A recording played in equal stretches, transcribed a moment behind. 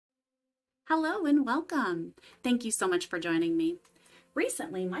Hello and welcome. Thank you so much for joining me.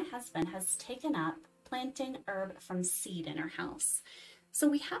 Recently, my husband has taken up planting herb from seed in our house. So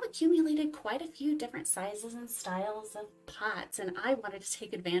we have accumulated quite a few different sizes and styles of pots, and I wanted to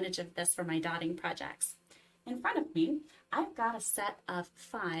take advantage of this for my dotting projects. In front of me, I've got a set of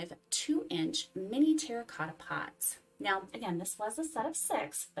 5 2-inch mini terracotta pots. Now, again, this was a set of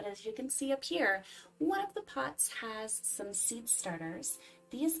 6, but as you can see up here, one of the pots has some seed starters.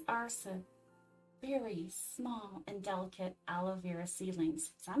 These are some very small and delicate aloe vera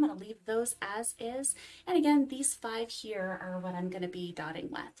seedlings. So I'm going to leave those as is. And again, these 5 here are what I'm going to be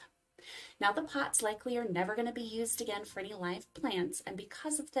dotting with. Now the pots likely are never going to be used again for any live plants, and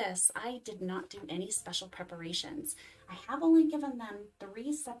because of this, I did not do any special preparations. I have only given them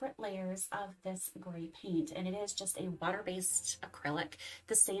 3 separate layers of this gray paint, and it is just a water-based acrylic,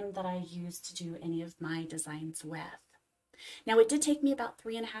 the same that I use to do any of my designs with. Now it did take me about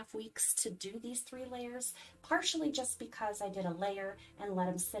 3.5 weeks to do these 3 layers, partially just because I did a layer and let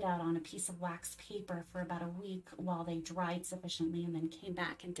them sit out on a piece of wax paper for about a week while they dried sufficiently, and then came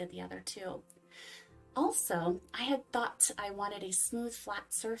back and did the other 2. Also, I had thought I wanted a smooth,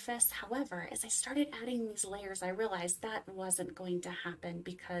 flat surface. However, as I started adding these layers, I realized that wasn't going to happen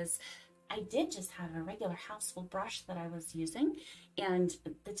because I did just have a regular household brush that I was using and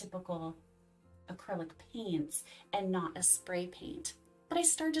the typical acrylic paints and not a spray paint. But I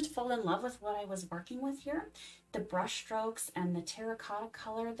started to fall in love with what I was working with here. The brush strokes and the terracotta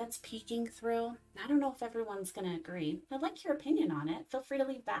color that's peeking through. I don't know if everyone's going to agree. I'd like your opinion on it. Feel free to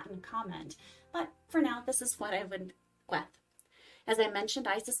leave that in a comment. But for now, this is what I went with. As I mentioned,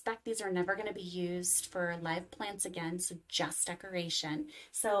 I suspect these are never going to be used for live plants again, so just decoration.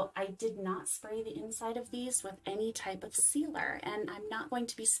 So I did not spray the inside of these with any type of sealer, and I'm not going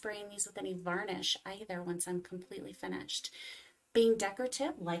to be spraying these with any varnish either once I'm completely finished. Being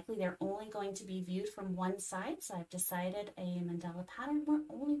decorative, likely they're only going to be viewed from one side, so I've decided a mandala pattern will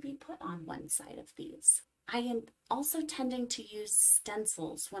only be put on one side of these. I am also tending to use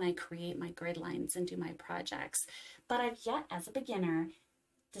stencils when I create my grid lines and do my projects, but I've yet, as a beginner,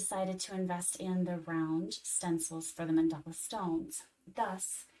 decided to invest in the round stencils for the mandala stones.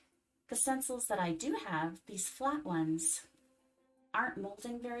 Thus, the stencils that I do have, these flat ones, aren't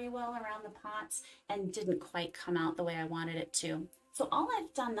molding very well around the pots and didn't quite come out the way I wanted it to. So all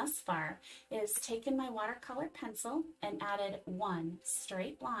I've done thus far is taken my watercolor pencil and added one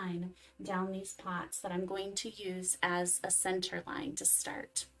straight line down these pots that I'm going to use as a center line to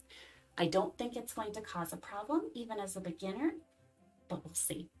start. I don't think it's going to cause a problem even as a beginner, but we'll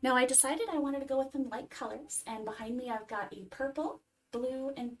see. Now I decided I wanted to go with some light colors, and behind me I've got a purple,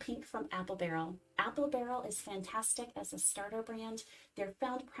 blue, and pink from Apple Barrel. Apple Barrel is fantastic as a starter brand. They're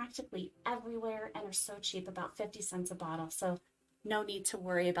found practically everywhere and are so cheap, about 50 cents a bottle. So no need to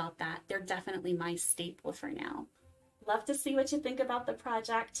worry about that. They're definitely my staple for now. Love to see what you think about the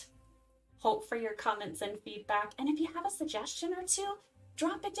project. Hope for your comments and feedback. And if you have a suggestion or two,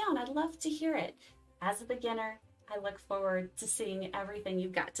 drop it down. I'd love to hear it. As a beginner, I look forward to seeing everything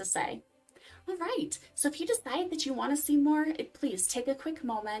you've got to say. All right, so if you decide that you want to see more, please take a quick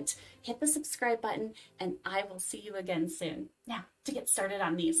moment, hit the subscribe button, and I will see you again soon. Now, to get started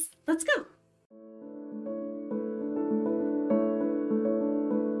on these, let's go.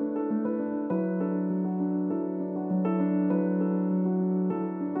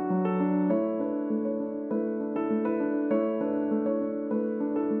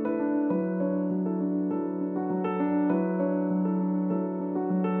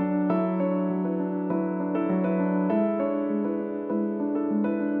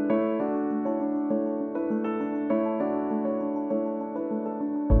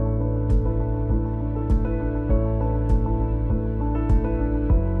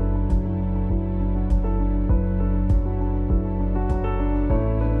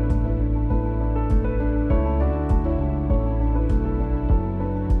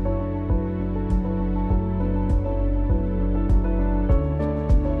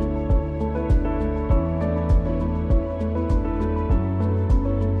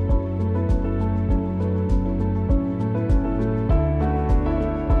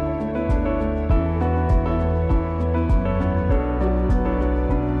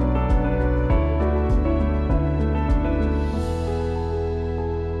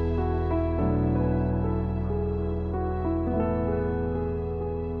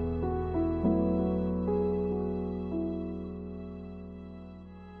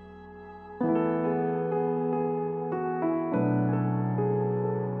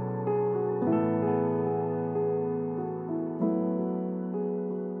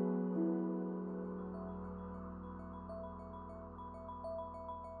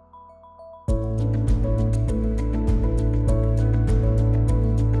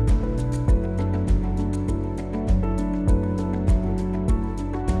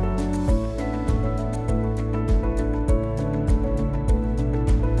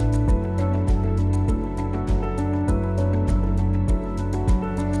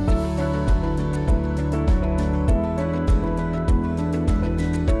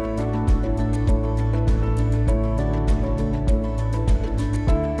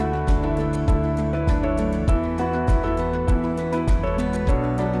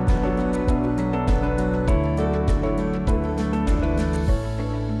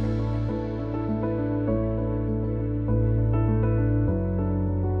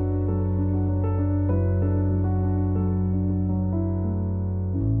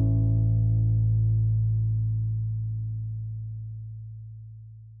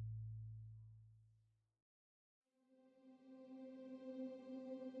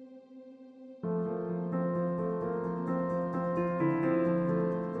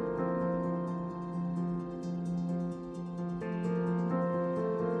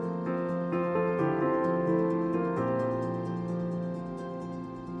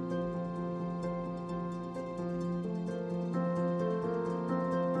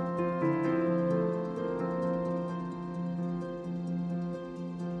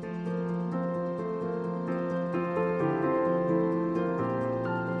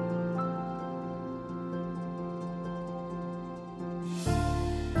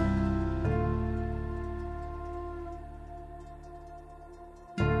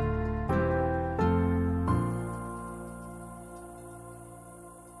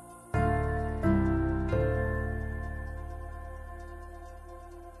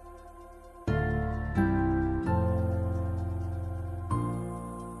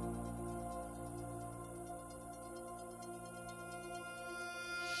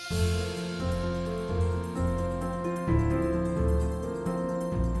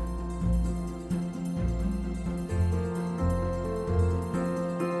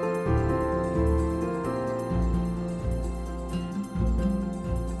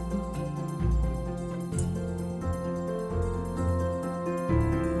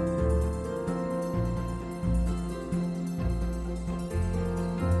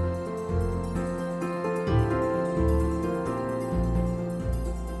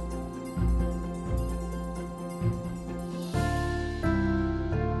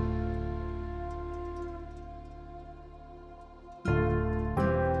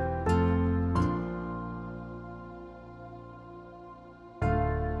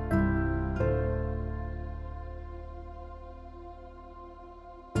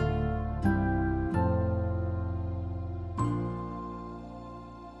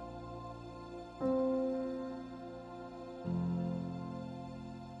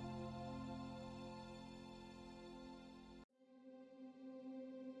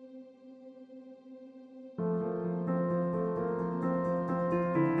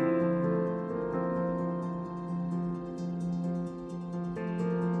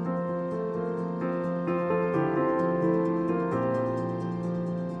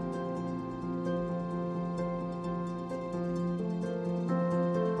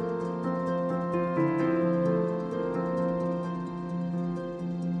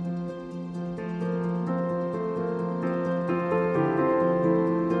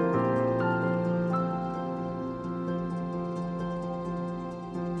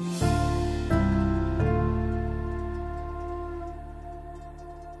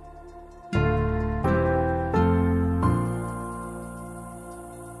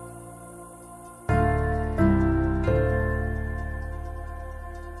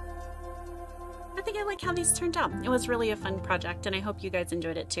 this turned out. It was really a fun project, and I hope you guys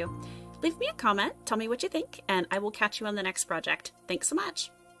enjoyed it too. Leave me a comment, tell me what you think, and I will catch you on the next project. Thanks so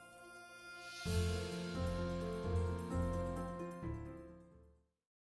much.